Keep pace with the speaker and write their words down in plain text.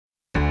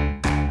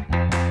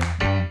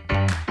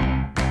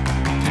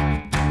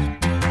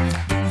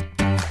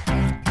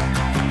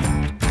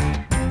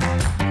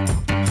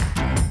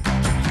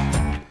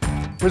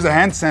Where's the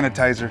hand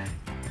sanitizer?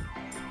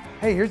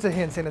 Hey, here's the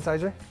hand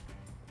sanitizer.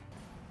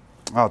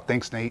 Oh,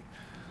 thanks, Nate.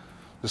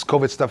 This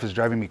COVID stuff is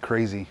driving me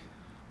crazy.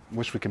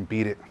 Wish we can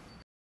beat it.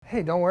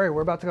 Hey, don't worry,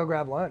 we're about to go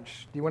grab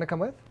lunch. Do you want to come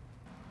with?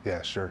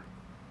 Yeah, sure.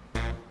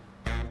 All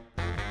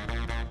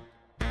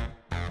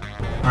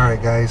right,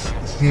 guys,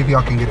 let's see if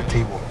y'all can get a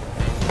table.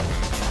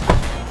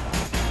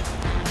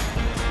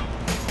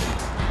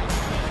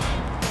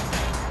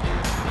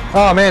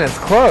 Oh man, it's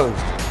closed.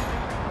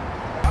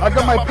 I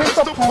got my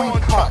pistol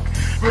point cock.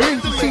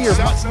 Ready to see your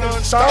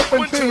stop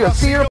until you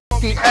see your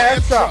fucking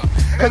ass up.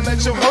 Cause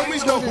let your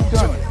homies know who's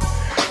done it.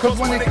 Cause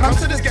when it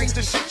comes to this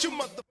gangster shit, you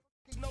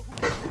motherfuckers know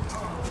who.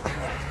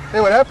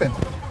 Hey, what happened?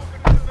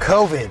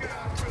 COVID.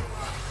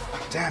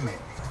 Damn it.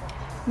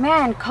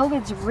 Man,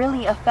 COVID's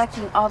really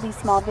affecting all these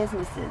small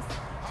businesses.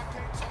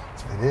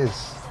 It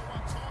is.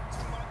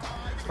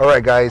 All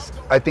right, guys,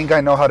 I think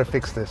I know how to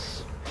fix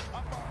this.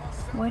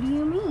 What do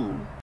you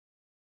mean?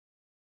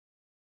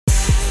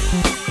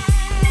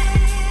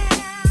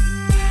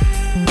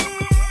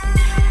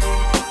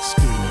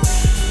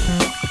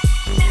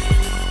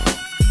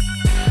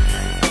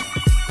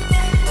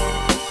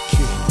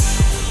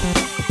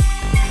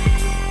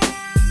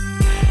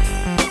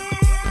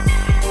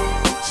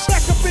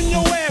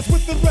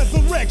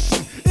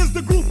 Resurrection is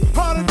the group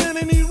harder than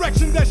an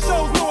erection that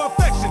shows no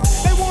affection.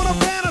 They want to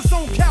ban us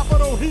on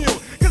Capitol Hill,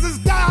 cause it's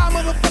die,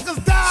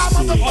 motherfuckers, die,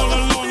 motherfuckers. All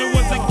along it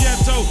was a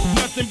ghetto,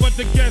 nothing but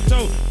the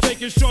ghetto.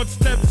 Taking short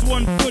steps,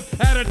 1 foot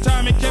at a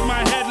time, and kept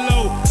my head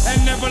low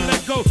and never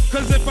let go.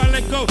 Cause if I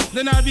let go,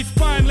 then I'll be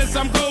spineless.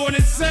 I'm going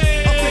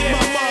insane. I think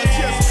my mind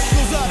just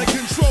goes out of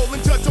control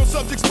and touch on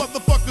subjects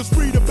motherfuckers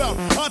read about.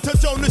 I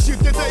touch on the shit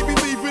that they be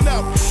leaving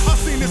out. I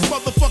seen this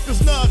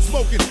motherfuckers not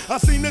smoking. I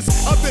seen this,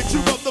 I bet you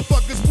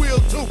motherfuckers will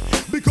too.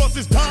 Because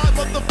it's time,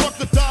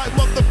 motherfucker, die,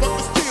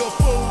 motherfucker, steal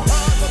food.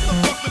 Die,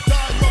 motherfucker,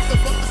 die,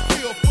 motherfucker,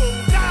 steal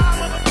food. Die,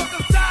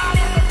 motherfucker, die,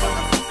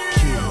 motherfucker,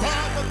 steal.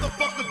 Die,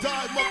 motherfucker,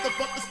 die,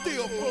 motherfucker,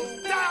 steal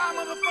food. Die,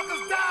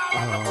 motherfuckers, die,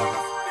 motherfucker,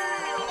 steal.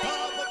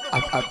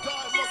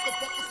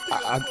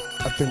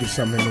 I think it's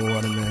something in the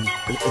water, man.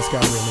 It's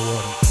got me in the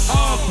water.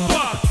 Oh,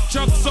 fuck.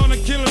 Chuck's on a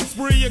killing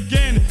spree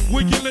again.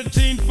 With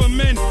guillotine for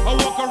men. I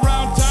walk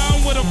around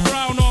town with a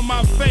frown on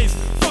my face.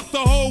 Fuck the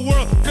whole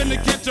world. Gonna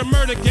catch a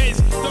murder case.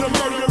 The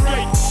murder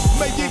rate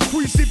may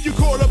increase if you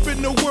caught up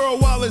in the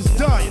world while it's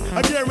dying.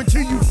 I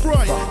guarantee you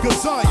frying.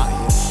 Cause I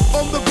am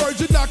on the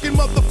verge of knocking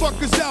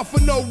motherfuckers out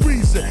for no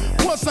reason.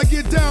 Once I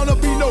get down,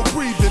 there'll be no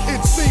breathing.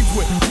 It seems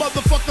when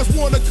motherfuckers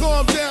wanna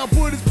calm down,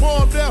 put his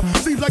palm down.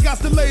 Seems like I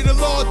still lay the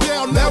law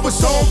down. Now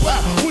it's all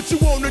about what you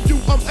wanna do.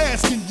 I'm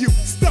asking you.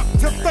 Stuck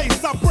to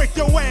face, I break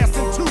your